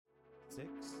Six,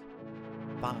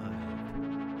 five,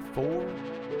 four,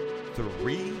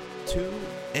 three, two,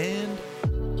 and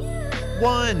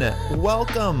one.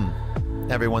 Welcome,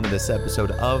 everyone, to this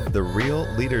episode of the Real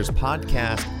Leaders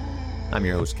Podcast. I'm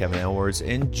your host, Kevin Elwords,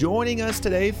 and joining us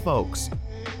today, folks,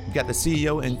 we've got the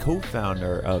CEO and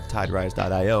co-founder of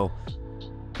TideRise.io.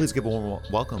 Please give a warm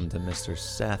welcome to Mr.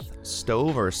 Seth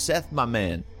Stover. Seth, my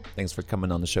man, thanks for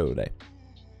coming on the show today.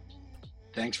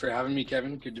 Thanks for having me,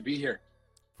 Kevin. Good to be here.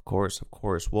 Of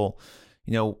course. Well,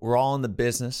 we're all in the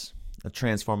business of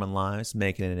transforming lives,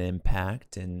 making an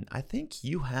impact. And I think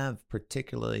you have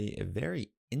particularly a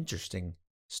very interesting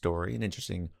story, an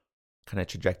interesting kind of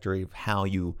trajectory of how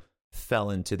you fell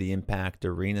into the impact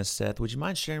arena, Seth. Would you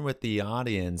mind sharing with the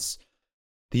audience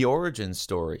the origin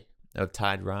story of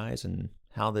TideRise and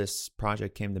how this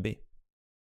project came to be?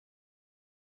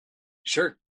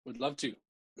 Sure. Would love to.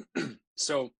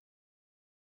 So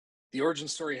the origin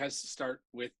story has to start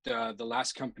with the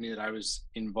last company that I was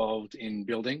involved in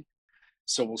building.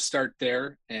 So we'll start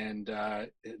there, and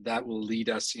that will lead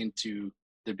us into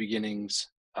the beginnings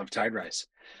of TideRise.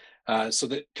 So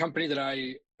the company that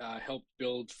I helped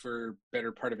build for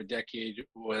better part of a decade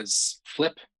was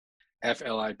Flip,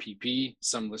 F-L-I-P-P.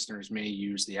 Some listeners may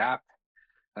use the app.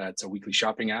 It's a weekly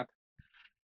shopping app.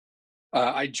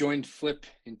 I joined Flip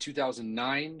in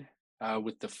 2009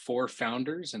 with the four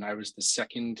founders, and I was the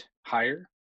second hire.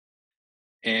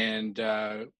 And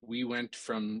we went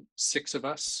from 6 of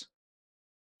us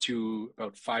to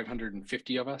about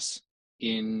 550 of us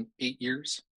in 8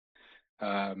 years.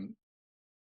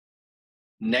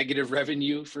 Negative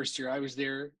revenue first year I was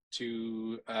there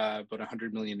to about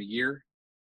 100 million a year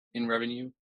in revenue.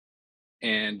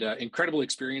 And incredible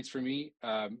experience for me.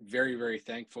 Very, very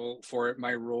thankful for it.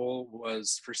 My role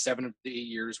was, for 7 of the 8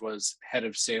 years, was head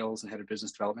of sales and head of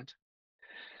business development.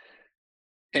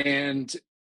 And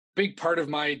big part of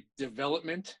my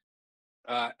development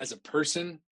as a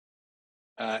person,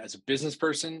 as a business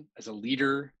person, as a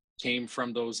leader, came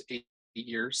from those 8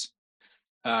 years.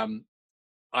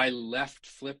 I left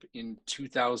Flip in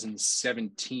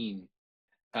 2017.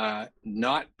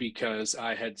 Not because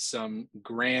I had some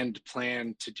grand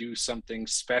plan to do something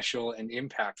special and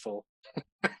impactful,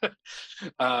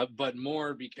 but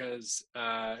more because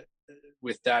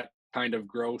with that kind of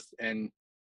growth and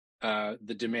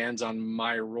the demands on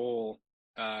my role,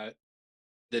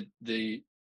 the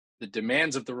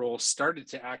demands of the role started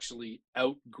to actually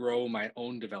outgrow my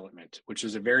own development, which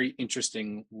is a very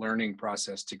interesting learning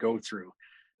process to go through.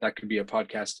 That could be a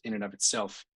podcast in and of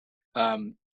itself.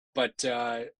 But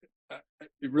it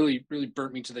really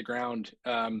burnt me to the ground.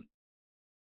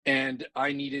 And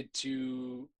I needed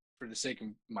to, for the sake of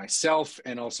myself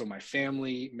and also my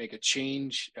family, make a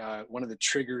change. One of the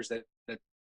triggers that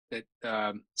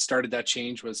started that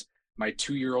change was my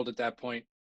 2-year-old at that point,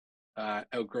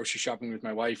 out grocery shopping with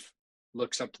my wife,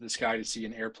 looks up to the sky to see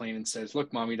an airplane and says,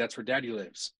 "Look, Mommy, that's where Daddy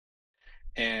lives."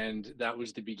 And that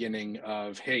was the beginning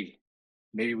of, hey,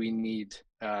 maybe we need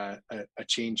a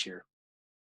change here.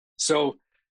 So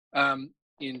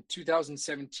in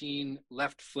 2017,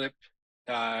 left Flip,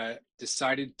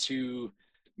 decided to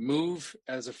move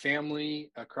as a family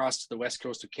across to the west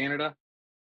coast of Canada,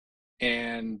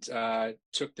 and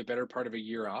took the better part of a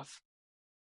year off.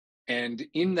 And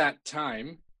in that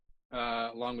time,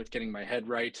 along with getting my head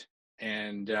right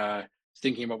and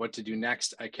thinking about what to do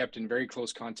next, I kept in very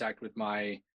close contact with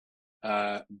my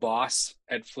boss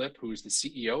at Flip, who is the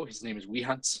CEO. His name is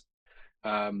Hunts.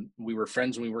 We were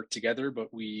friends when we worked together,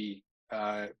 but we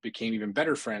became even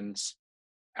better friends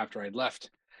after I'd left.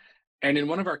 And in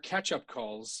one of our catch-up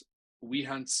calls,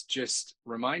 Hunts just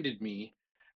reminded me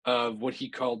of what he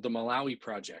called the Malawi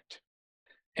Project.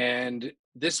 And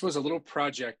this was a little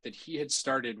project that he had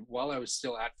started while I was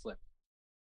still at Flip.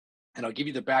 And I'll give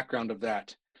you the background of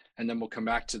that, and then we'll come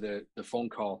back to the phone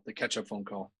call, the catch-up phone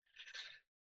call.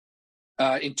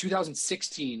 In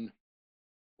 2016,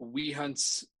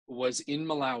 Hunts was in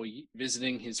Malawi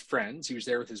visiting his friends. He was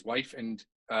there with his wife and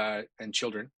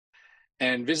children,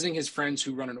 and visiting his friends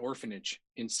who run an orphanage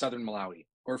in southern Malawi.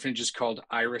 Orphanage is called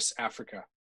Iris Africa.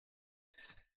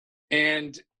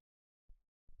 And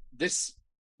this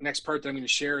next part that I'm going to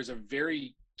share is a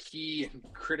very key and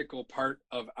critical part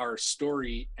of our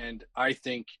story, and I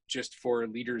think just for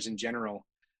leaders in general.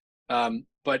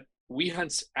 But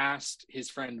Hunts asked his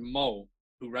friend Mo,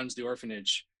 who runs the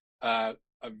orphanage,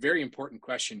 a very important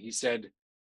question. He said,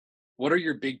 "What are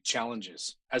your big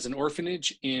challenges as an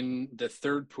orphanage in the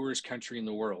 3rd poorest country in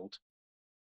the world?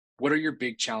 What are your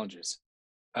big challenges?"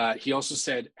 He also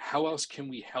said, "How else can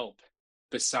we help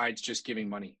besides just giving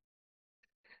money?"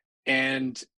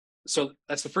 And so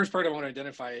that's the first part I want to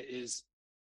identify is,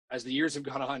 as the years have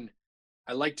gone on,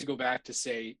 I like to go back to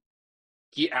say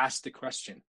he asked the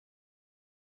question.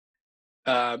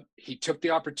 He took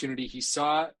the opportunity. He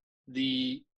saw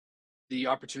the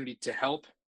opportunity to help,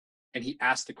 and he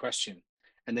asked the question.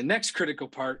 And the next critical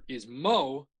part is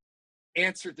Mo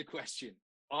answered the question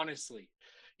honestly.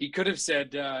 He could have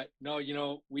said,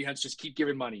 no, we have to just keep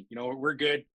giving money. We're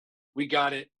good. We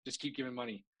got it. Just keep giving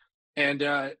money.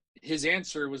 And his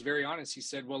answer was very honest. He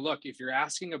said, well, look, if you're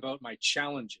asking about my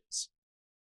challenges,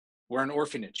 we're an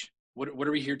orphanage. What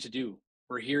are we here to do?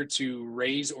 We're here to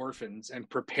raise orphans and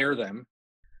prepare them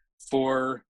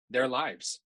for their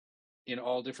lives in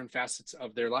all different facets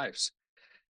of their lives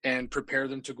and prepare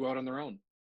them to go out on their own.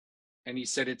 And he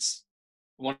said it's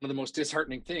one of the most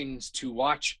disheartening things to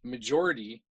watch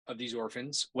majority of these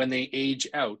orphans, when they age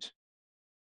out,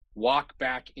 walk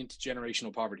back into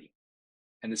generational poverty.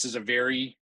 And this is a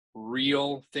very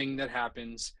real thing that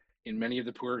happens in many of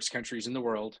the poorest countries in the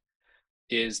world,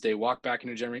 is they walk back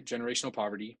into generational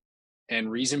poverty,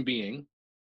 and reason being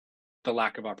the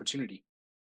lack of opportunity.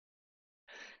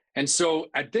 And so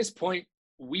at this point,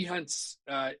 Wehunt's,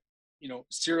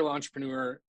 serial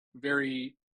entrepreneur,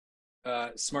 very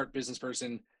smart business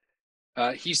person,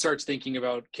 he starts thinking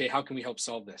about, okay, how can we help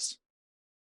solve this?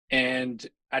 And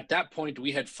at that point,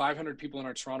 we had 500 people in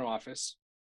our Toronto office,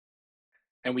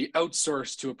 and we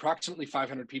outsourced to approximately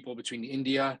 500 people between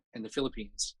India and the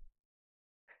Philippines.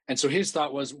 And so his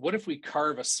thought was, what if we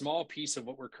carve a small piece of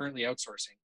what we're currently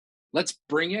outsourcing? Let's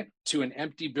bring it to an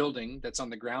empty building that's on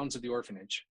the grounds of the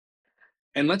orphanage.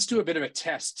 And let's do a bit of a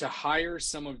test to hire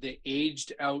some of the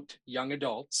aged out young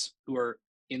adults who are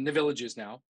in the villages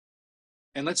now.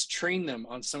 And let's train them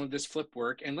on some of this flip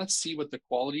work, and let's see what the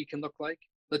quality can look like.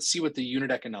 Let's see what the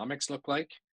unit economics look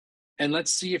like. And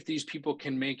let's see if these people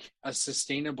can make a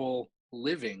sustainable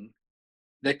living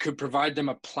that could provide them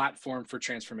a platform for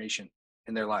transformation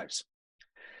in their lives.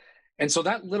 And so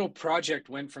that little project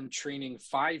went from training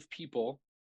 5 people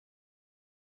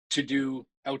to do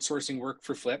outsourcing work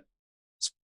for Flip.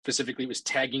 Specifically, it was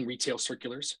tagging retail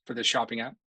circulars for the shopping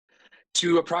app,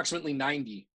 to approximately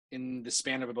 90 in the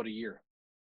span of about a year.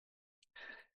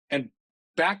 And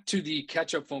back to the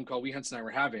catch-up phone call Wehunt's and I were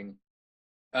having,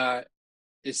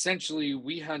 essentially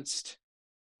Wehunt's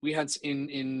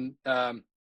in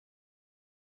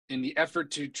the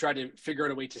effort to try to figure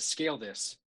out a way to scale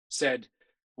this, said,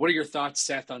 what are your thoughts,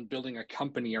 Seth, on building a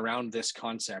company around this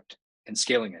concept and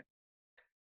scaling it?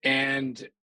 And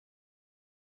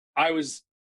I was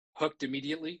hooked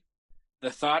immediately. The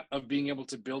thought of being able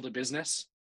to build a business,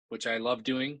 which I love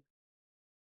doing,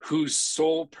 whose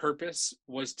sole purpose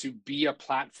was to be a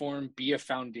platform, be a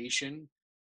foundation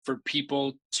for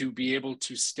people to be able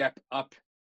to step up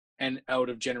and out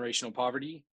of generational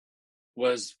poverty,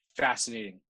 was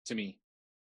fascinating to me.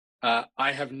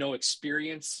 I have no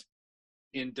experience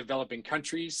in developing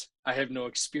countries. I have no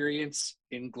experience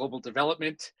in global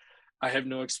development. I have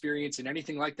no experience in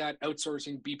anything like that,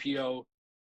 outsourcing, BPO,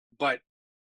 but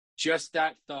just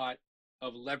that thought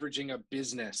of leveraging a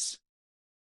business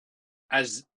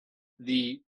as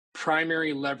the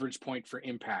primary leverage point for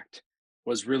impact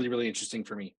was really, really interesting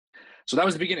for me. So that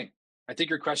was the beginning. I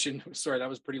think your question, sorry, that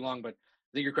was pretty long, but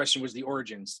I think your question was the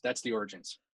origins. That's the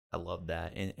origins. I love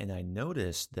that. And I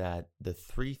noticed that the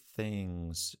 3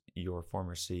 things your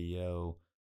former CEO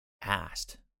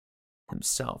asked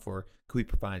himself were, could we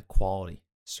provide quality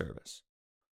service?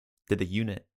 Did the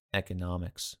unit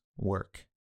economics work?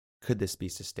 Could this be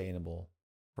sustainable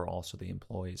for also the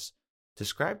employees?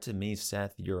 Describe to me,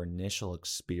 Seth, your initial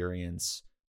experience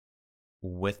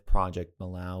with Project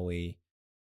Malawi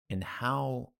and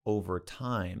how over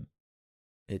time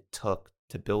it took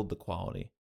to build the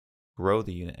quality, grow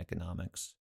the unit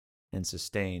economics, and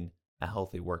sustain a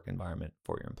healthy work environment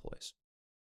for your employees.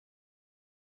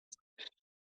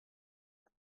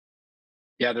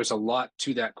 Yeah, there's a lot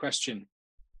to that question.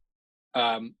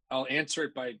 I'll answer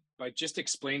it by just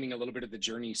explaining a little bit of the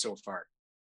journey so far,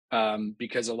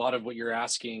 because a lot of what you're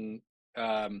asking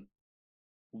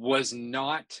was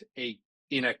not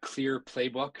in a clear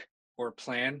playbook or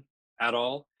plan at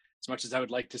all. As much as I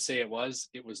would like to say it was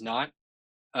not.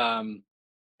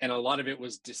 And a lot of it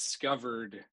was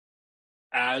discovered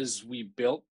as we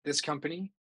built this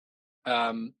company.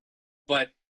 But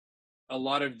a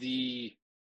lot of the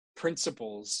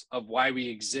principles of why we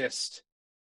exist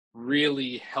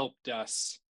really helped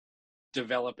us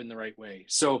develop in the right way.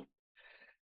 So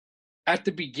at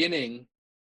the beginning,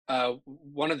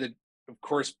 one of the, of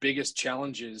course, biggest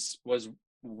challenges was,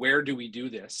 where do we do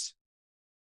this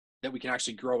that we can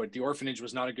actually grow it? The orphanage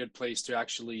was not a good place to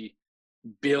actually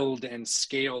build and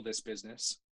scale this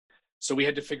business. So we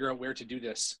had to figure out where to do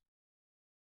this.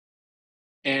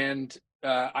 And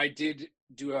I did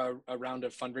do a round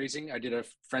of fundraising. I did a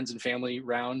friends and family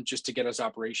round just to get us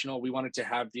operational. We wanted to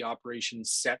have the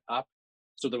operations set up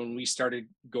so that when we started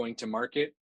going to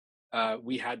market,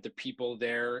 we had the people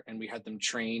there and we had them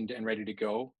trained and ready to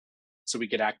go so we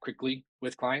could act quickly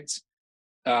with clients.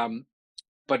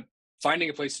 But finding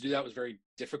a place to do that was very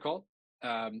difficult.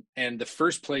 And the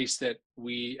first place that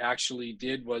we actually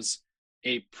did was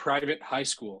a private high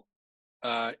school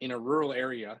in a rural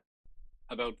area,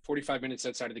 about 45 minutes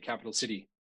outside of the capital city.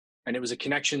 And it was a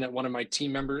connection that one of my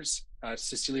team members,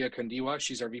 Cecilia Kandiwa,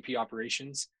 she's our VP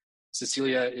operations.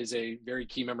 Cecilia is a very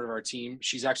key member of our team.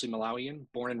 She's actually Malawian,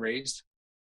 born and raised,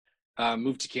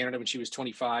 moved to Canada when she was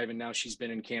 25, and now she's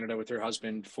been in Canada with her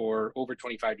husband for over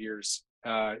 25 years.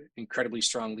 Incredibly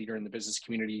strong leader in the business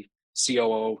community,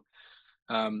 COO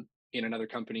in another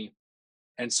company.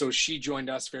 And so she joined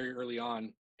us very early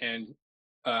on. And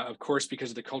of course, because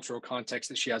of the cultural context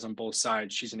that she has on both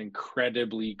sides, she's an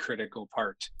incredibly critical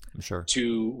part I'm sure.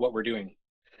 to what we're doing.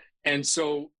 And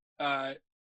so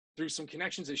through some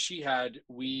connections that she had,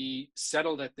 we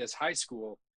settled at this high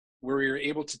school where we were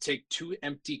able to take 2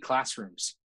 empty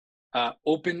classrooms,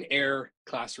 open air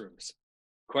classrooms,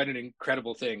 quite an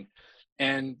incredible thing,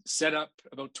 and set up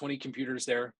about 20 computers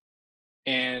there.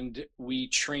 And we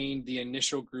trained the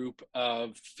initial group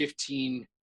of 15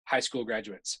 high school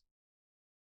graduates.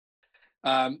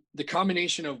 The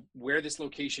combination of where this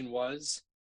location was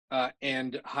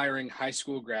and hiring high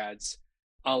school grads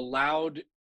allowed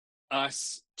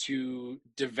us to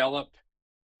develop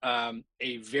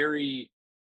a very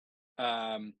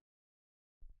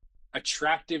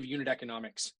attractive unit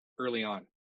economics early on.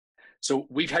 So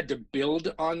we've had to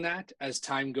build on that as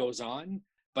time goes on,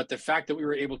 but the fact that we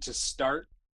were able to start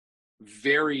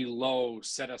very low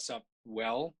set us up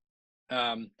well.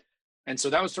 And so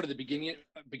that was sort of the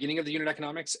beginning of the unit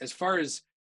economics. As far as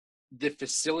the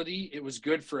facility, it was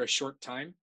good for a short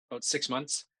time, about 6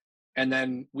 months. And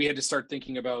then we had to start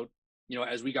thinking about,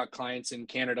 as we got clients in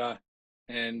Canada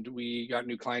and we got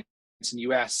new clients in the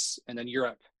US and then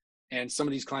Europe, and some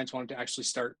of these clients wanted to actually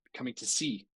start coming to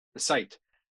see the site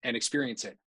and experience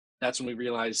it. That's when we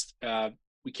realized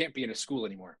we can't be in a school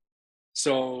anymore.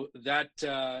 So that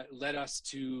led us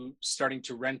to starting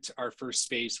to rent our first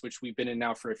space, which we've been in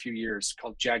now for a few years,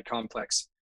 called JAD Complex.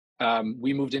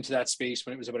 We moved into that space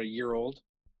when it was about a year old.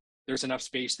 There's enough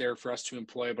space there for us to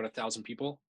employ about 1,000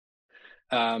 people,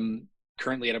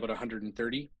 currently at about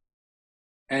 130.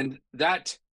 And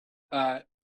that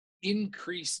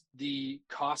increased the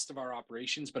cost of our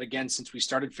operations. But again, since we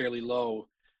started fairly low,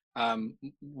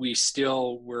 we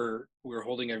still were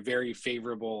holding a very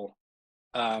favorable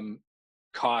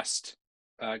cost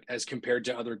as compared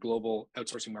to other global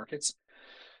outsourcing markets.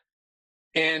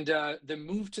 And the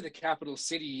move to the capital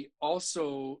city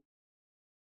also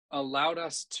allowed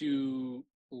us to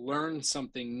learn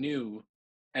something new,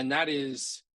 and that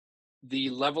is the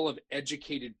level of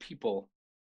educated people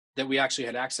that we actually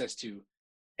had access to.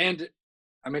 And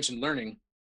I mentioned learning,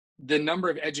 the number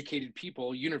of educated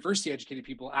people, university educated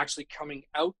people, actually coming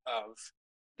out of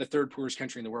the third poorest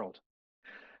country in the world.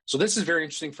 So this is very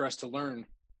interesting for us to learn.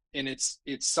 And it's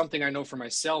something I know for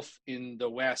myself in the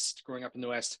West, growing up in the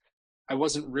West, I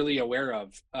wasn't really aware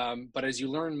of. But as you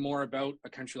learn more about a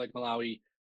country like Malawi,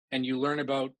 and you learn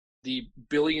about the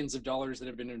billions of dollars that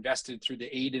have been invested through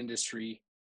the aid industry,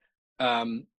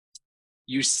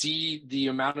 you see the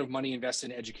amount of money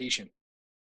invested in education.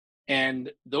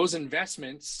 And those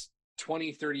investments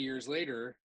 20, 30 years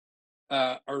later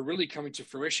are really coming to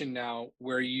fruition now,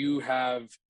 where you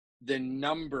have the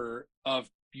number of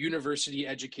university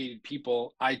educated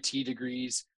people, IT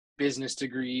degrees, business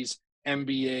degrees,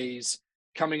 MBAs,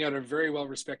 coming out of very well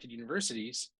respected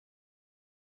universities,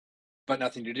 but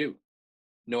nothing to do,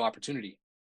 no opportunity.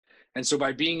 And so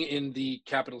by being in the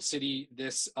capital city,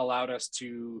 this allowed us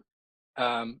to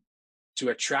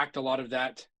attract a lot of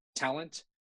that talent,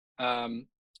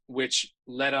 which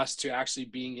led us to actually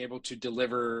being able to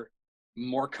deliver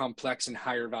more complex and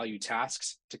higher value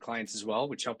tasks to clients as well,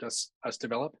 which helped us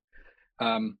develop.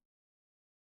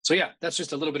 So yeah, that's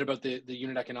just a little bit about the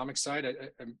unit economics side.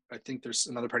 I think there's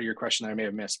another part of your question that I may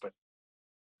have missed, but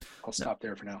I'll stop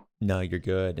there for now. No, you're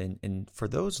good. And for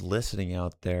those listening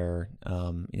out there,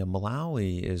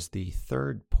 Malawi is the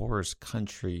third poorest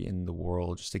country in the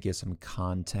world, just to give some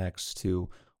context to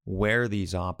where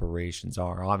these operations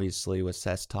are. Obviously, what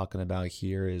Seth's talking about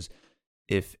here is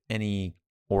if any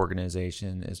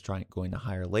organization is going to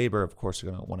hire labor, of course,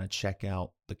 they're going to want to check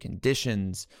out the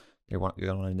conditions. They're going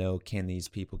to want to know, can these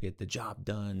people get the job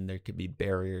done? There could be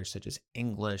barriers such as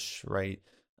English, right?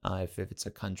 If it's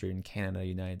a country in Canada,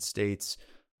 United States,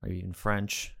 or even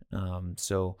French.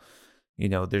 So,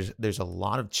 there's a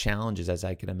lot of challenges, as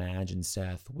I can imagine,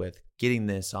 Seth, with getting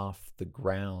this off the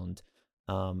ground.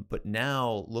 But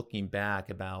now looking back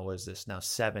about, was this now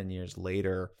 7 years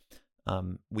later,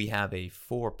 we have a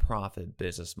for-profit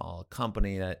business model, a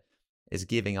company that is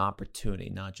giving opportunity,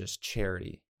 not just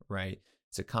charity, right?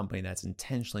 It's a company that's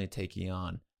intentionally taking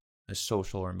on a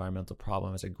social or environmental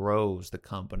problem. As it grows the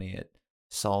company, it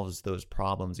solves those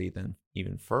problems even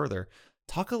further.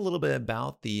 Talk a little bit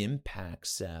about the impact,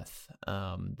 Seth,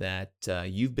 that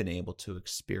you've been able to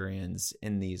experience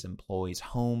in these employees'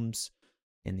 homes,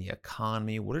 in the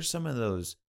economy. What are some of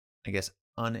those, I guess,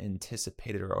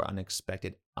 unanticipated or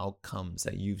unexpected outcomes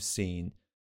that you've seen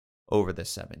over the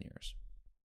 7 years?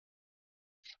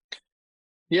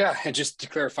 Yeah, and just to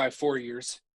clarify, 4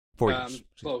 years. 4 years.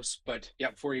 Close, but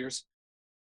yeah, 4 years.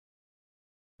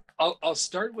 I'll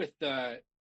start with an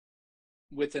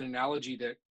analogy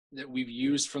that we've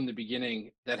used from the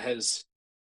beginning that has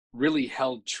really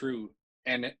held true,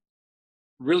 and it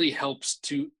really helps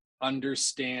to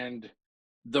understand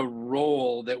the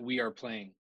role that we are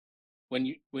playing. When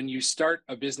you start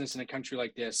a business in a country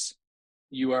like this,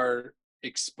 you are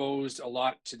exposed a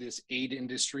lot to this aid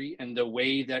industry and the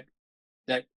way that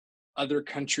other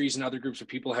countries and other groups of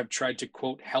people have tried to,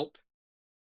 quote, help.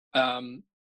 And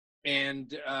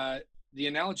the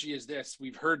analogy is this: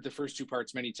 we've heard the first two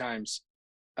parts many times.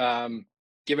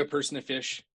 Give a person a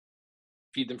fish,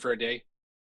 feed them for a day.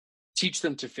 Teach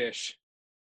them to fish,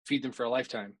 feed them for a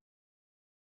lifetime.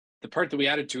 The part that we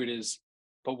added to it is,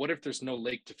 but what if there's no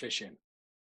lake to fish in?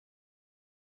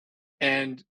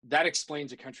 And that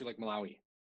explains a country like Malawi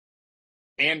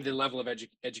and the level of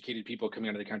educated people coming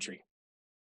out of the country.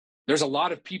 There's a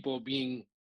lot of people being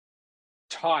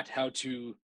taught how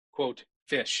to, quote,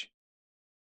 fish.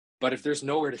 But if there's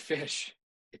nowhere to fish,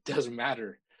 it doesn't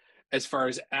matter as far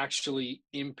as actually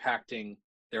impacting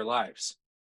their lives.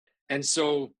 And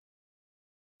so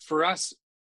for us,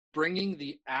 bringing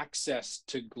the access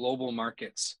to global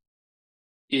markets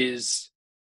is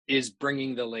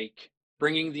bringing the lake.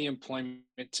 Bringing the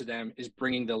employment to them is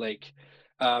bringing the lake.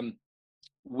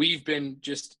 We've been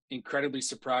just incredibly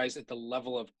surprised at the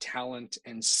level of talent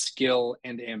and skill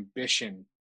and ambition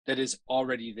that is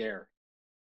already there.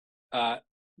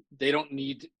 They don't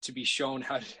need to be shown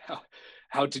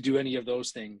how to do any of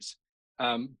those things.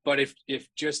 But if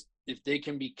they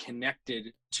can be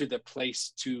connected to the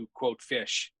place to, quote,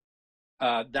 fish,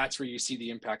 that's where you see the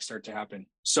impact start to happen.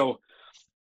 So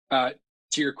to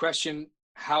your question,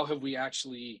 how have we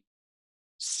actually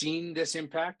seen this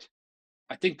impact?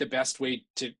 I think the best way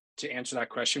to answer that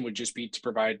question would just be to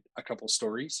provide a couple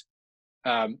stories.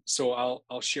 So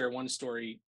I'll share one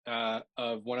story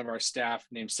of one of our staff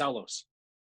named Salos.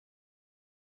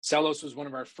 Salos was one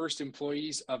of our first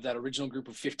employees of that original group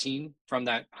of 15 from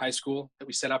that high school that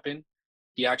we set up in.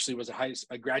 He actually was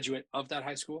a graduate of that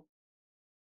high school.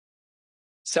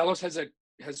 Salos has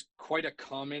quite a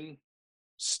common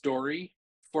story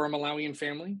for a Malawian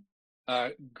family.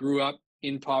 Grew up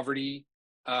in poverty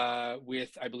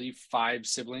with, I believe, 4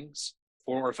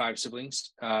 or 5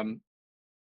 siblings, one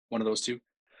of those two.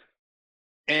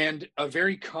 And a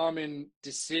very common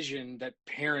decision that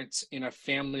parents in a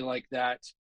family like that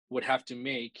would have to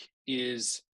make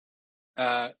is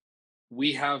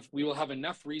we will have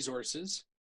enough resources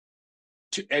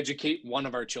to educate one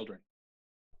of our children.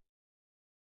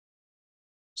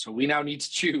 So we now need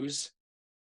to choose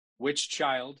which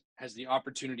child has the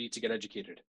opportunity to get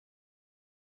educated.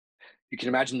 You can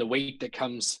imagine the weight that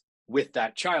comes with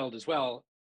that child as well,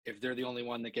 if they're the only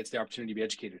one that gets the opportunity to be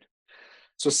educated.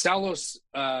 So Salos,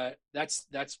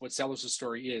 that's what Salos'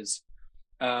 story is.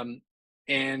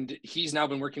 And he's now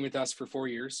been working with us for 4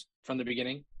 years from the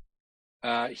beginning.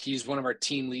 He's one of our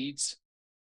team leads.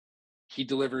 He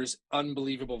delivers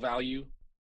unbelievable value.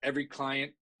 Every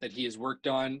client that he has worked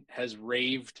on has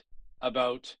raved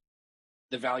about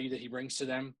the value that he brings to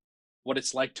them, what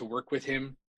it's like to work with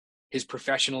him, his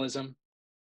professionalism.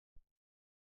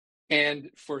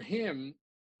 And for him,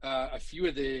 a few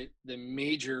of the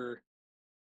major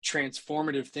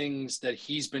transformative things that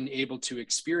he's been able to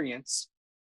experience,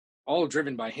 all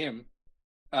driven by him.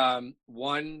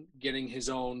 One, getting his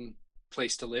own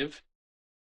place to live.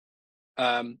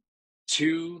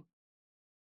 2,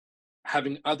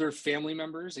 having other family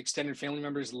members, extended family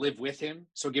members, live with him,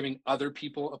 so giving other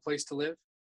people a place to live.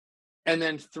 And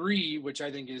then 3, which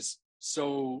I think is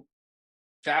so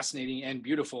fascinating and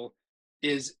beautiful,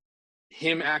 is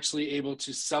him actually able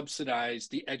to subsidize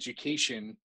the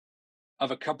education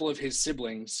of a couple of his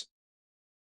siblings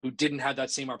who didn't have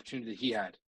that same opportunity that he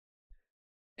had.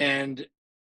 And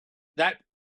that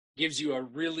gives you a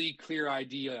really clear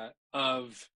idea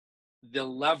of the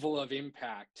level of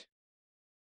impact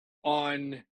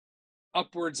on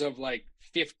upwards of like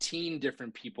 15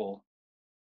 different people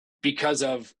because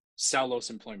of Salos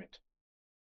employment.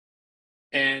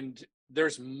 And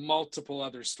there's multiple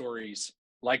other stories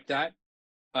like that.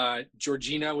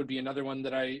 Georgina would be another one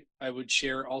that I would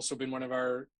share. Also been one of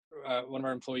our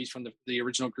employees from the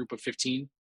original group of 15.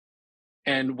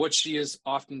 And what she has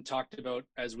often talked about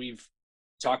as we've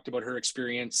talked about her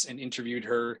experience and interviewed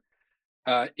her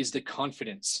is the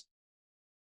confidence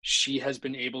she has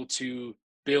been able to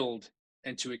build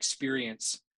and to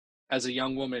experience as a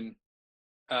young woman,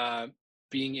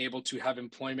 being able to have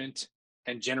employment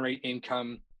and generate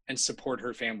income and support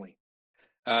her family.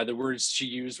 The words she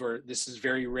used were, "This is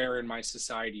very rare in my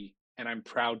society, and I'm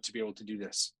proud to be able to do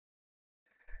this."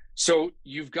 So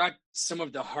you've got some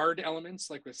of the hard elements,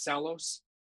 like with Salos,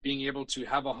 being able to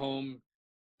have a home,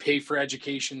 pay for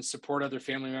education, support other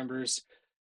family members.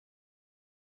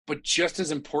 But just as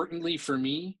importantly for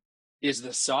me is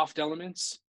the soft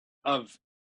elements of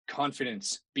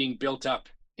confidence being built up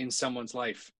in someone's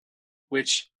life,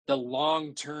 which the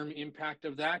long-term impact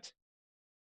of that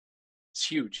is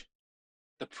huge.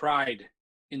 The pride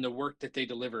in the work that they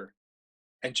deliver,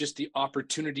 and just the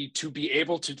opportunity to be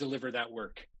able to deliver that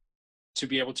work, to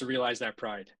be able to realize that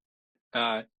pride.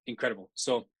 Incredible.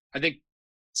 So I think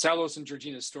Salos and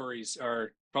Georgina's stories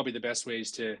are probably the best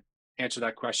ways to answer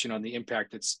that question on the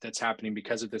impact that's happening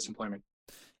because of this employment.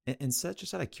 And Seth,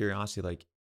 just out of curiosity, like,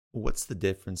 what's the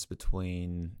difference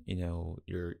between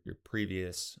your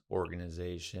previous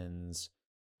organizations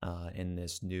in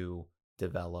this new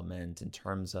development in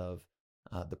terms of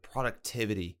the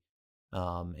productivity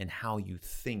and how you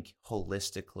think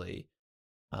holistically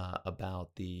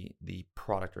about the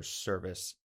product or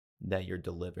service that you're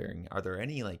delivering? Are there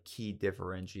any like key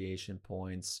differentiation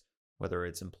points, whether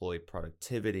it's employee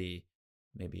productivity,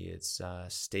 maybe it's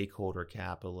stakeholder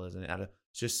capitalism,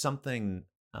 just something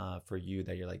for you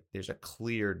that you're like, there's a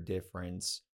clear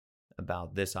difference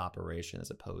about this operation as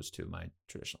opposed to my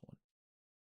traditional one?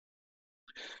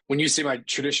 When you say my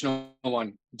traditional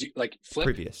one, like Flip,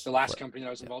 Previous the last Flip. company that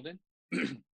I was involved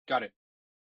in? Got it.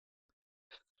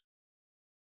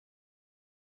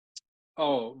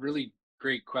 Oh, really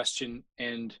great question.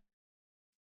 And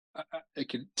I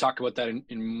could talk about that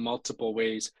in multiple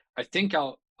ways. I think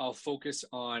I'll focus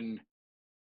on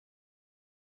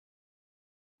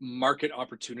market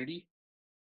opportunity.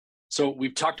 So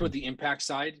we've talked about the impact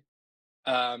side,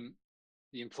 the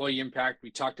employee impact.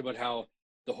 We talked about how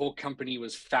the whole company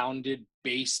was founded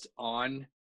based on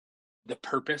the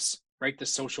purpose, right? The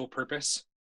social purpose.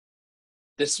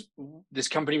 This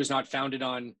company was not founded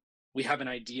on, we have an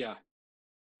idea,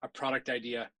 a product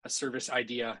idea, a service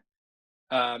idea.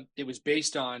 It was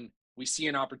based on, we see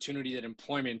an opportunity that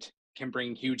employment can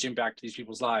bring huge impact to these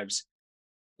people's lives.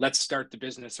 Let's start the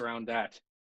business around that.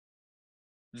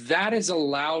 That has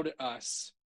allowed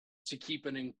us to keep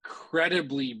an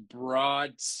incredibly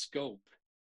broad scope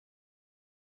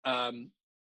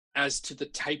as to the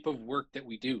type of work that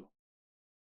we do.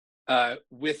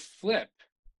 With Flip,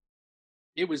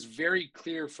 it was very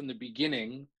clear from the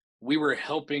beginning, we were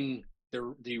helping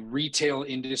the retail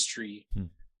industry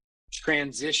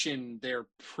transition their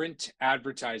print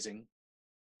advertising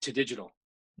to digital.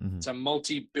 Mm-hmm. It's a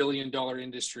multi-billion-dollar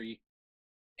industry,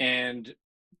 and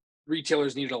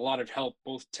retailers needed a lot of help,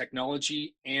 both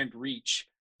technology and reach,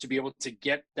 to be able to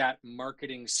get that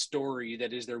marketing story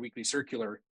that is their weekly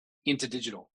circular into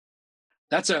digital.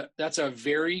 That's a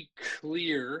very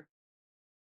clear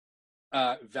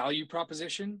value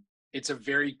proposition. It's a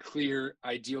very clear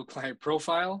ideal client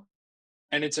profile,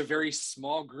 and it's a very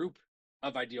small group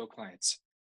of ideal clients.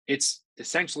 It's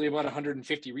essentially about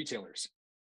 150 retailers.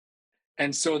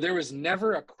 And so there was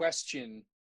never a question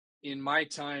in my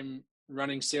time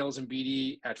running sales and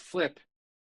BD at Flip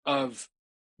of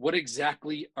what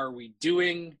exactly are we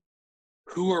doing?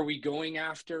 Who are we going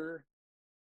after?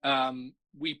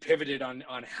 We pivoted on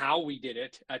how we did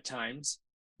it at times,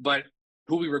 but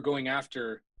who we were going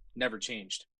after never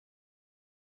changed.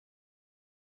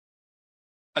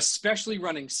 Especially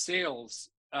running sales,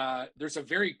 there's a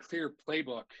very clear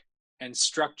playbook and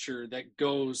structure that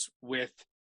goes with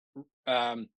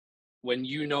when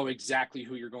you know exactly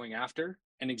who you're going after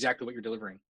and exactly what you're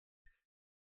delivering.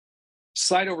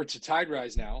 Slide over to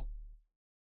TideRise now.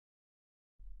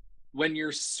 When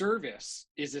your service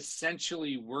is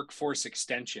essentially workforce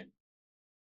extension,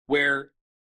 where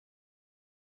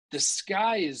the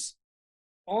sky is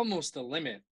almost the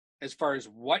limit as far as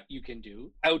what you can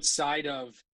do outside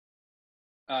of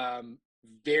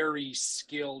very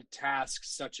skilled tasks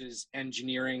such as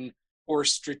engineering or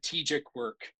strategic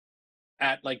work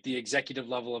at like the executive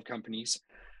level of companies.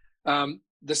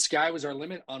 the sky was our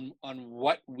limit on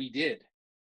what we did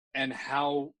and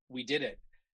how we did it.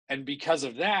 And because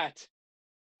of that,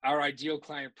 our ideal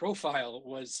client profile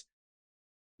was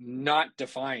not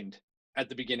defined at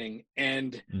the beginning.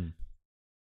 And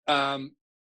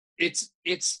it's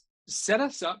set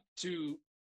us up to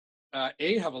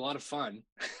have a lot of fun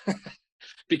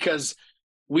because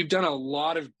we've done a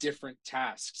lot of different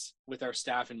tasks with our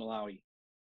staff in Malawi,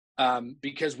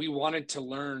 because we wanted to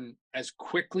learn as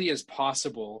quickly as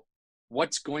possible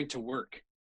what's going to work.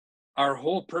 Our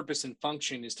whole purpose and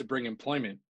function is to bring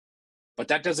employment, but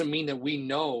that doesn't mean that we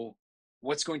know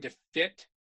what's going to fit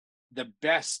the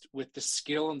best with the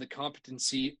skill and the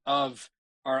competency of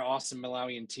our awesome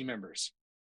Malawian team members.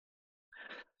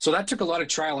 So that took a lot of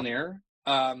trial and error.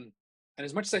 And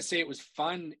as much as I say it was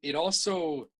fun, it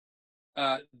also,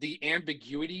 the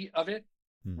ambiguity of it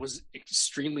was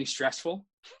extremely stressful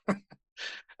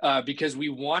because we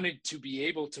wanted to be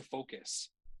able to focus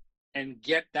and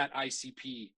get that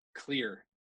ICP clear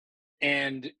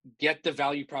and get the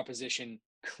value proposition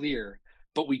clear,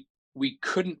 but we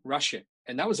couldn't rush it.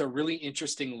 And that was a really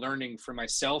interesting learning for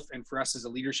myself and for us as a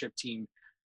leadership team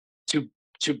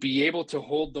to be able to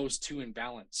hold those two in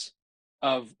balance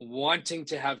of wanting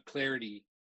to have clarity,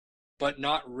 but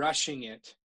not rushing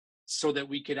it, so that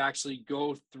we could actually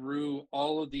go through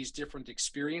all of these different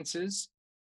experiences,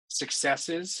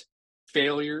 successes,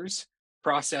 failures,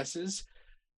 processes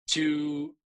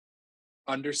to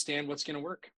understand what's going to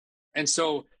work. And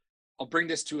so I'll bring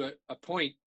this to a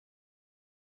point.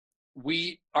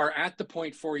 We are at the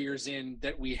point 4 years in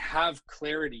that we have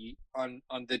clarity on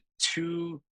the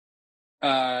two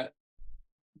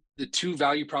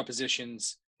value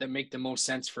propositions that make the most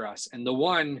sense for us. And the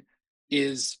one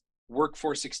is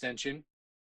workforce extension,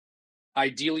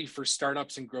 ideally for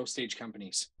startups and growth stage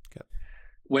companies. Okay.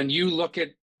 When you look at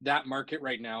that market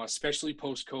right now, especially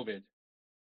post-COVID,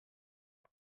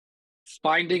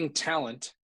 finding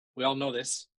talent, we all know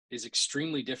this, is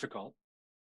extremely difficult.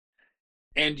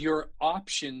 And your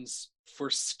options for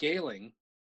scaling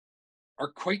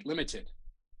are quite limited.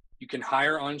 You can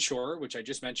hire onshore, which I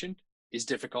just mentioned, is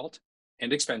difficult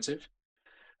and expensive.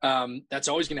 That's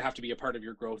always going to have to be a part of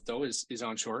your growth, though, is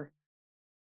onshore.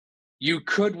 You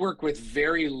could work with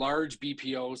very large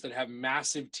BPOs that have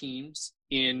massive teams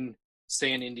in,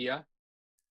 say, in India.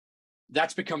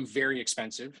 That's become very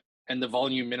expensive, and the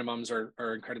volume minimums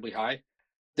are incredibly high.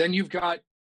 Then you've got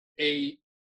a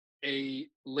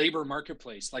labor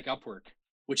marketplace like Upwork,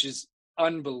 which is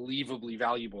unbelievably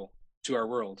valuable to our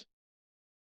world,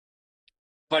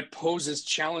 but poses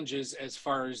challenges as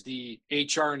far as the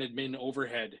HR and admin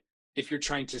overhead if you're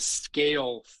trying to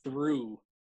scale through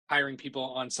hiring people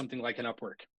on something like an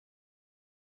Upwork.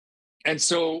 And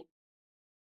so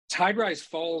TideRise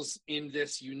falls in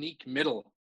this unique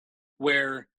middle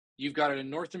where you've got a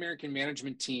North American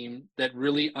management team that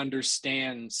really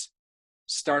understands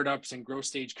startups and growth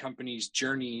stage companies'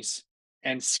 journeys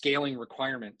and scaling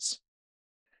requirements.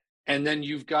 And then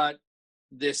you've got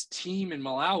this team in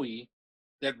Malawi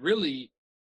that really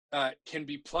can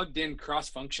be plugged in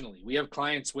cross-functionally. We have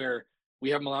clients where we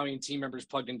have Malawian team members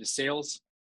plugged into sales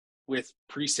with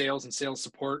pre-sales and sales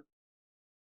support,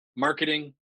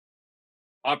 marketing,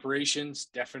 operations,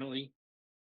 definitely,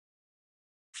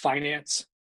 finance.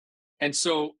 And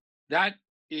so that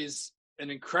is an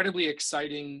incredibly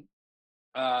exciting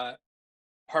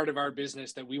part of our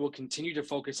business that we will continue to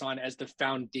focus on as the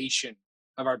foundation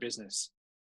of our business.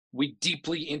 We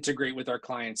deeply integrate with our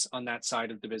clients on that side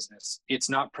of the business. It's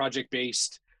not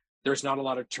project-based. There's not a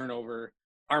lot of turnover.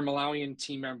 Our Malawian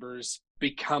team members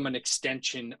become an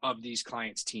extension of these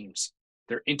clients' teams.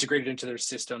 They're integrated into their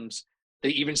systems. They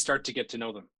even start to get to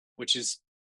know them, which is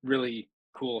really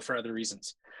cool for other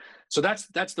reasons. So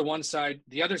that's the one side.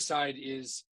 The other side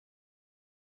is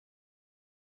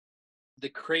the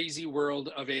crazy world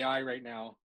of AI right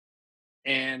now.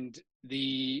 And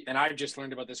I've just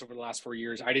learned about this over the last 4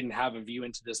 years. I didn't have a view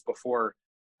into this before.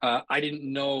 I didn't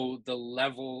know the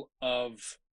level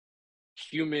of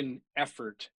human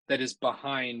effort that is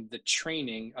behind the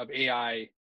training of AI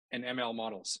and ML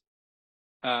models.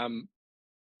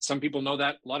 Some people know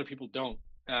that, a lot of people don't.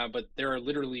 But there are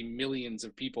literally millions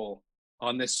of people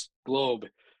on this globe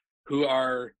who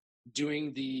are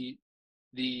doing the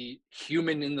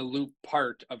human in the loop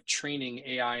part of training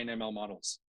AI and ML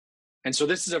models. And so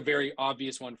this is a very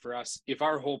obvious one for us. If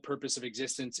our whole purpose of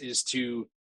existence is to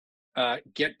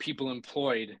get people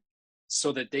employed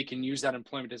so that they can use that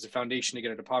employment as a foundation to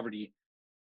get out of poverty,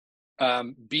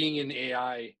 being in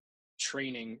AI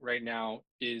training right now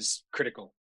is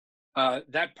critical.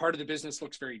 That part of the business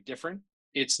looks very different.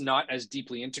 It's not as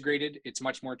deeply integrated. It's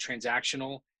much more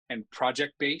transactional and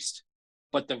project-based.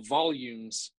 but the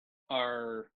volumes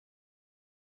are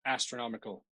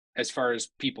astronomical as far as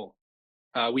people.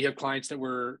 We have clients that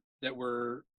we're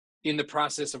in the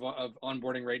process of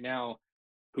onboarding right now,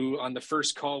 who on the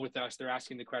first call with us, they're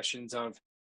asking the questions of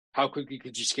how quickly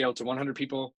could you scale to 100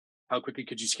 people? How quickly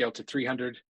could you scale to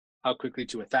 300? How quickly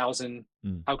to 1,000?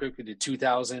 How quickly to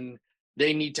 2,000?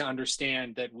 They need to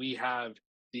understand that we have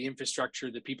the infrastructure,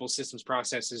 the people, systems,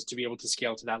 processes to be able to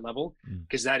scale to that level,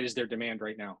 because that is their demand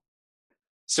right now.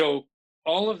 So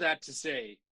all of that to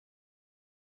say,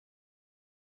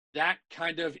 that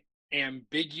kind of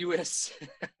ambiguous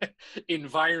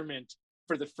environment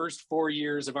for the first 4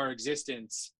 years of our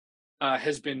existence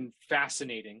has been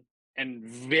fascinating and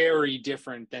very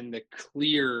different than the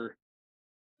clear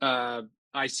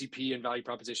ICP and value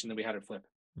proposition that we had at Flip.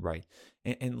 Right.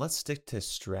 And let's stick to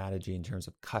strategy in terms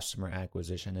of customer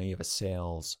acquisition. I know you have a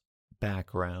sales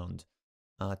background.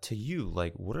 To you,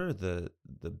 like, what are the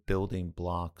building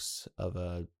blocks of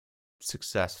a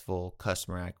successful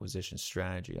customer acquisition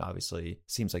strategy? Obviously, it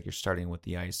seems like you're starting with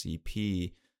the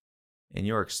ICP. In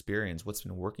your experience, what's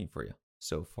been working for you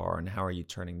so far, and how are you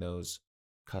turning those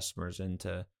customers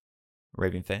into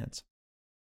raving fans?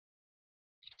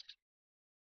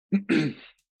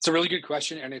 It's a really good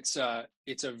question, and it's a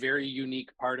very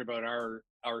unique part about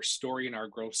our story and our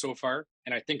growth so far.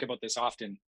 And I think about this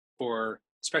often,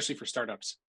 especially for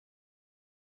startups.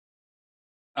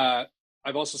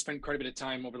 I've also spent quite a bit of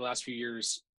time over the last few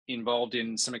years involved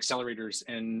in some accelerators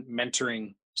and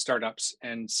mentoring startups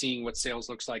and seeing what sales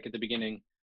looks like at the beginning.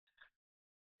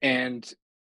 And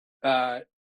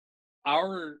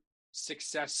our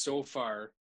success so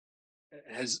far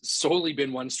has solely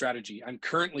been one strategy. I'm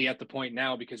currently at the point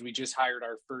now, because we just hired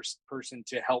our first person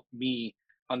to help me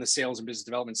on the sales and business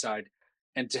development side,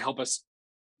 and to help us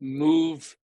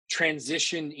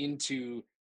transition into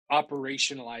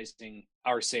operationalizing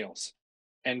our sales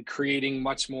and creating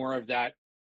much more of that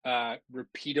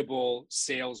repeatable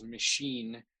sales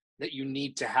machine that you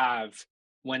need to have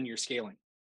when you're scaling.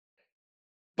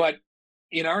 But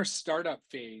in our startup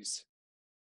phase,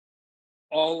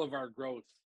 all of our growth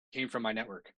came from my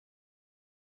network.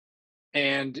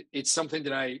 And it's something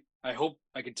that I hope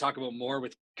I could talk about more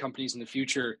with companies in the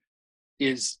future,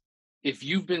 is if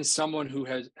you've been someone who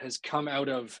has come out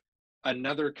of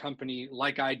another company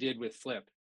like I did with Flip,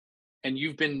 and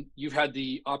you've had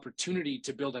the opportunity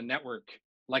to build a network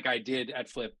like I did at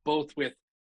Flip, both with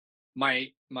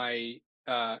my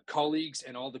colleagues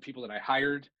and all the people that I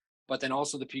hired, but then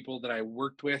also the people that I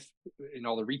worked with and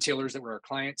all the retailers that were our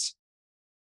clients.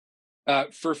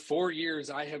 For 4 years,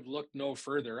 I have looked no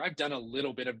further. I've done a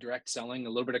little bit of direct selling, a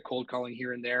little bit of cold calling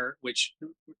here and there, which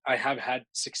I have had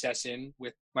success in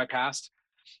with my past.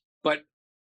 But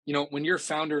when you're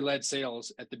founder-led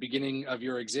sales at the beginning of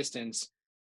your existence,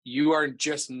 you are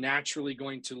just naturally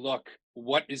going to look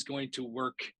what is going to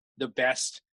work the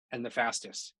best and the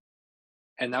fastest.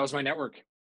 And that was my network.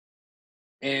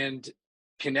 And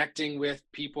connecting with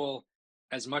people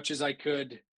as much as I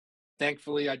could.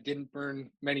 Thankfully, I didn't burn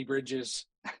many bridges,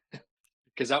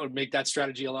 because that would make that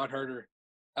strategy a lot harder.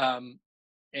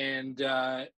 And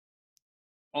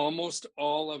almost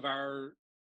all of our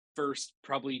first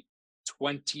probably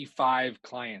 25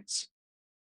 clients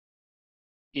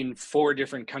in 4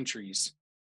 different countries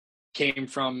came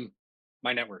from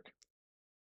my network.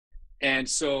 And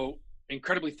so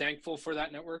incredibly thankful for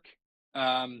that network.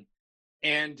 And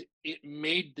it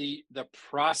made the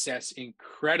process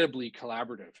incredibly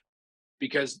collaborative,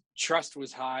 because trust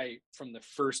was high from the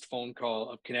first phone call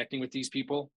of connecting with these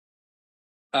people.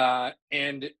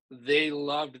 And they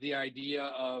loved the idea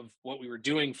of what we were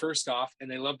doing first off,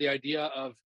 and they loved the idea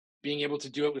of being able to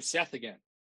do it with Seth again,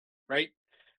 right?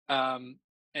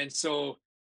 And so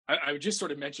I would just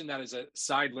sort of mention that as a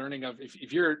side learning of,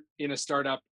 if you're in a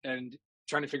startup and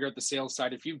trying to figure out the sales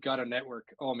side, if you've got a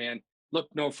network, oh man, look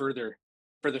no further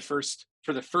for the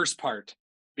first part,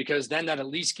 because then that at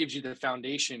least gives you the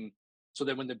foundation, so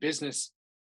that when the business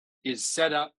is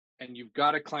set up and you've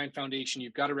got a client foundation,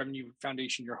 you've got a revenue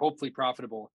foundation, you're hopefully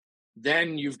profitable,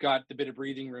 then you've got the bit of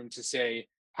breathing room to say,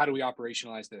 how do we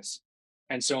operationalize this?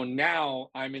 And so now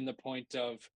I'm in the point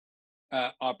of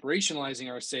operationalizing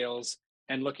our sales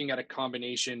and looking at a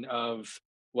combination of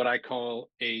what I call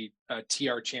a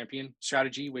TR champion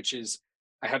strategy, which is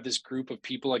I have this group of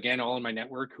people, again, all in my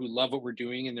network, who love what we're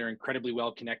doing, and they're incredibly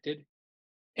well connected,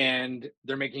 and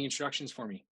they're making introductions for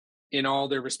me in all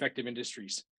their respective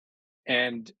industries,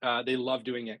 and they love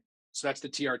doing it. So that's the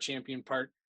TR champion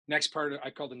part. Next part I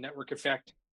call the network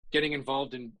effect, getting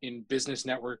involved in business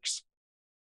networks,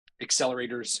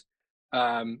 accelerators,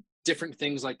 different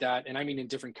things like that. And I mean in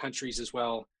different countries as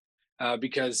well,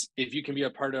 because if you can be a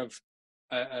part of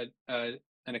an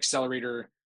accelerator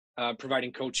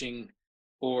providing coaching,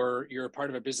 or you're a part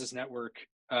of a business network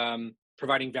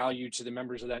providing value to the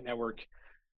members of that network,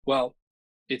 well,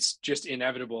 it's just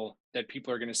inevitable that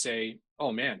people are going to say,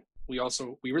 oh man, we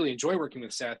really enjoy working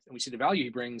with Seth and we see the value he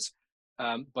brings.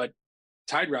 But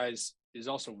TideRise is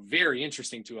also very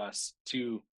interesting to us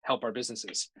to help our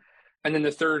businesses. And then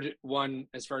the third one,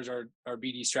 as far as our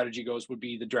BD strategy goes, would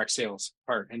be the direct sales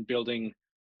part and building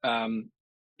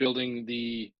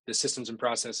the systems and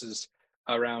processes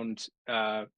around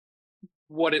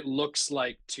what it looks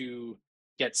like to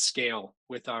get scale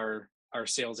with our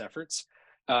sales efforts.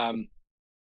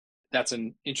 That's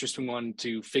an interesting one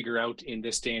to figure out in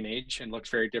this day and age, and looks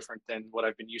very different than what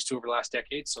I've been used to over the last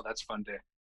decade. So that's fun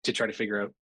to try to figure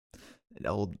out.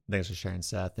 Well, thanks for sharing,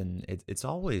 Seth. And it's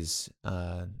always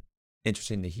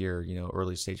interesting to hear,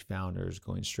 early stage founders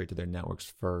going straight to their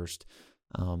networks first,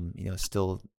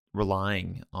 still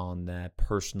relying on that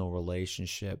personal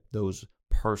relationship, those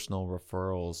personal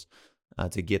referrals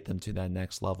to get them to that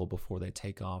next level before they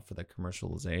take off for the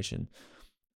commercialization.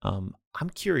 I'm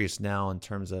curious now in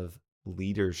terms of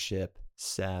leadership,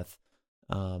 Seth,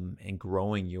 and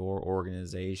growing your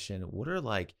organization. What are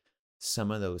like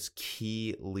some of those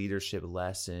key leadership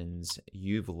lessons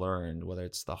you've learned, whether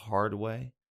it's the hard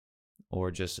way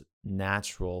or just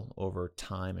natural over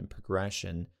time and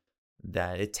progression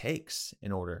that it takes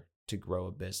in order to grow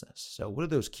a business? So what are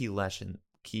those key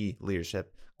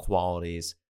leadership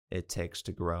qualities it takes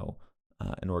to grow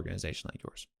an organization like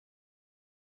yours?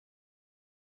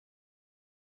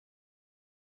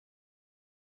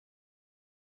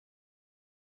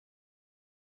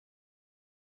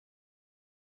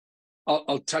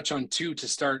 I'll touch on two to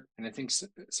start, and I think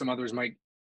some others might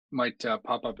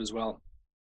pop up as well.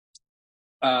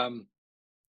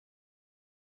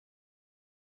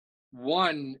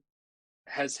 One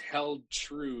has held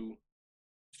true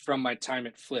from my time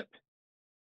at Flip,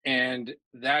 and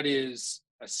that is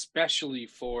especially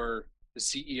for the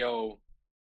CEO,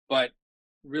 but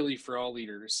really for all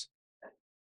leaders,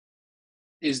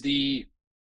 is the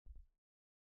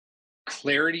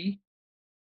clarity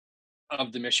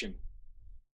of the mission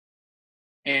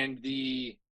and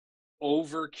the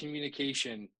over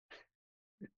communication,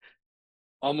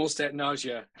 almost at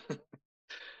nausea,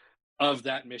 of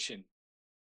that mission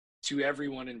to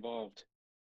everyone involved,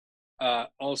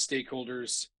 all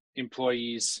stakeholders,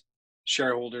 employees,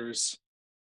 shareholders,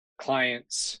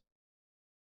 clients,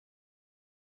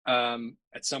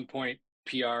 at some point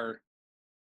PR.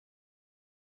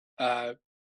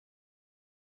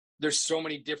 There's so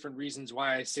many different reasons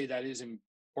why I say that is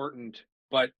important,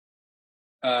 but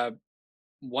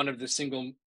one of the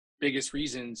single biggest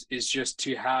reasons is just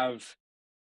to have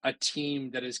a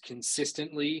team that is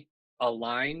consistently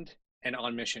aligned and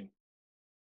on mission.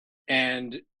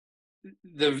 And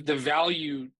the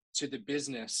value to the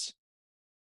business,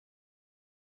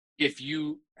 if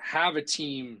you have a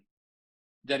team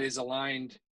that is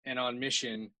aligned and on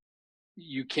mission,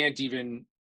 you can't even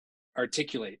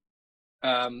articulate.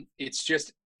 It's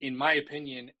just, in my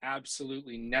opinion,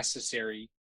 absolutely necessary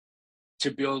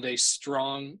to build a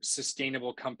strong,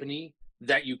 sustainable company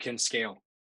that you can scale.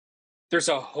 There's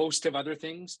a host of other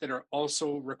things that are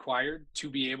also required to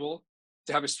be able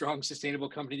to have a strong, sustainable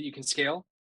company that you can scale.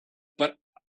 But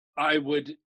I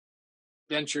would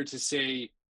venture to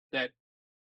say that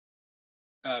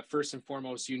first and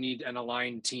foremost, you need an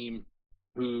aligned team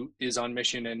who is on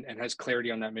mission and has clarity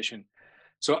on that mission.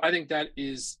 So I think that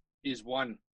is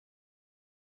one.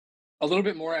 A little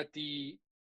bit more at the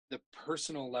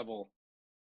personal level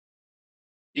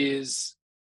is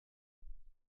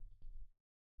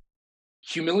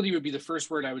humility would be the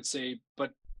first word I would say,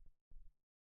 but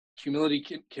humility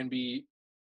can be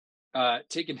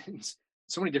taken in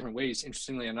so many different ways,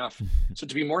 interestingly enough. So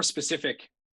to be more specific,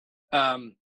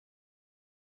 an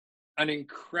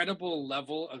incredible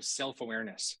level of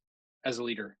self-awareness as a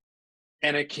leader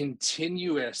and a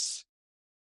continuous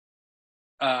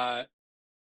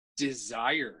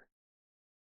desire,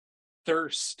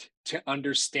 thirst to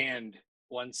understand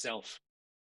oneself.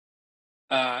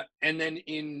 And then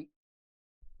in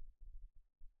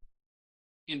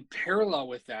parallel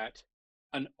with that,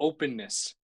 an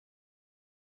openness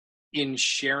in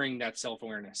sharing that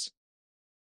self-awareness.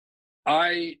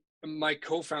 My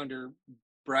co-founder,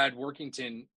 Brad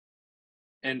Workington,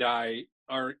 and I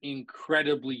are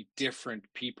incredibly different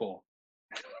people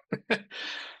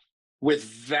with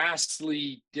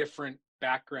vastly different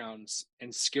backgrounds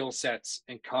and skill sets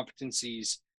and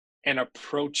competencies and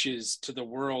approaches to the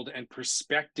world and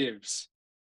perspectives.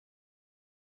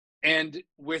 And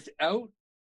without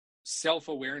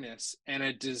self-awareness and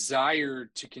a desire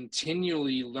to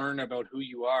continually learn about who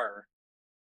you are,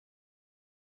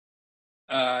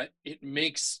 it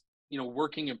makes,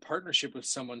 working in partnership with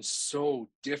someone so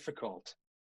difficult.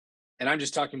 And I'm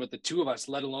just talking about the two of us,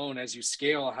 let alone as you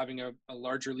scale, having a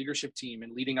larger leadership team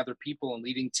and leading other people and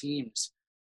leading teams.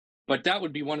 But that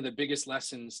would be one of the biggest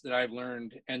lessons that I've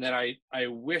learned, and that I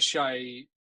wish I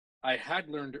had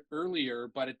learned earlier.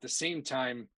 But at the same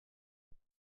time,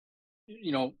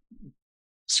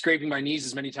 scraping my knees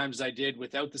as many times as I did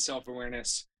without the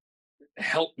self-awareness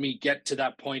helped me get to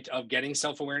that point of getting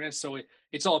self-awareness. So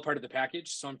it's all a part of the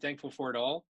package. So I'm thankful for it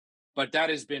all. But that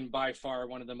has been by far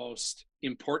one of the most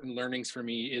important learnings for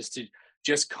me, is to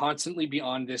just constantly be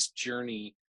on this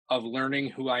journey of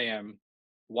learning who I am,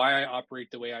 why I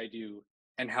operate the way I do,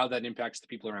 and how that impacts the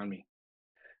people around me.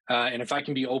 And if I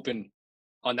can be open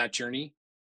on that journey,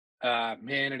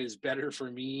 man, it is better for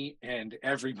me and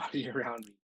everybody around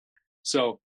me.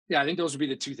 So yeah, I think those would be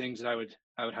the two things that I would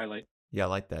highlight. Yeah, I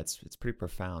like that. It's pretty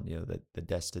profound, that the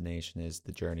destination is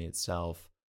the journey itself,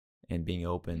 and being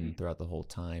open throughout the whole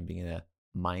time, being in a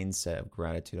mindset of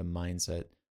gratitude, a mindset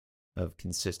of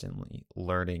consistently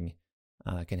learning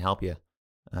can help you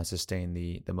sustain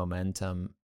the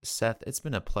momentum. Seth, it's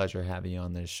been a pleasure having you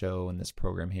on this show and this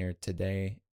program here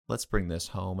today. Let's bring this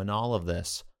home. And all of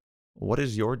this, what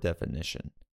is your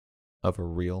definition of a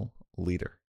real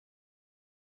leader?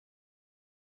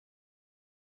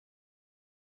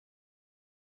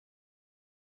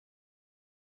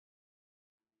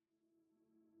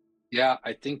 Yeah,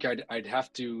 I think I'd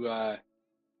have to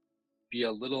be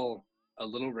a little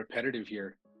repetitive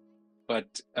here,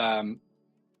 but I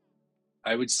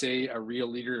would say a real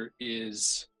leader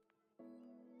is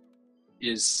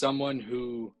someone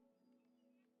who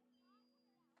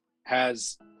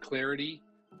has clarity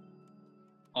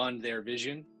on their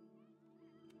vision.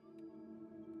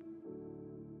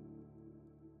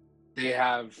 They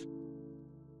have,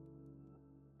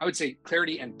 I would say,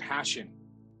 clarity and passion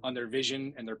on their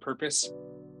vision and their purpose.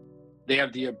 They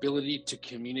have the ability to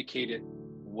communicate it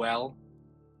well,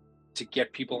 to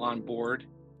get people on board,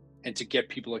 and to get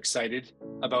people excited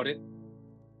about it.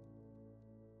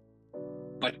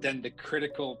 But then the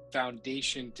critical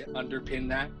foundation to underpin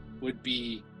that would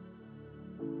be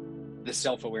the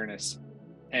self-awareness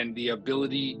and the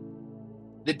ability,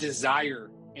 the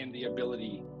desire and the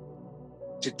ability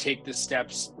to take the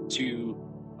steps to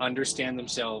understand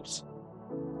themselves,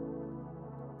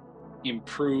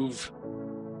 improve,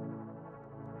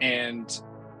 and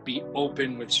be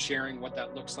open with sharing what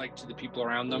that looks like to the people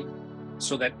around them,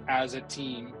 so that as a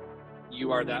team,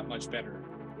 you are that much better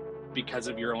because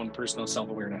of your own personal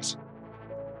self-awareness.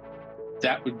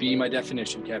 That would be my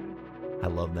definition, Kevin. I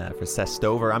love that. For Seth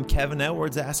Stover, I'm Kevin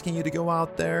Edwards, asking you to go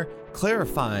out there,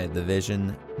 clarify the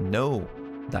vision, know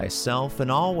thyself,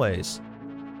 and always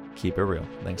keep it real.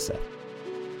 Thanks, Seth.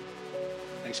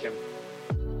 Thanks, Kevin.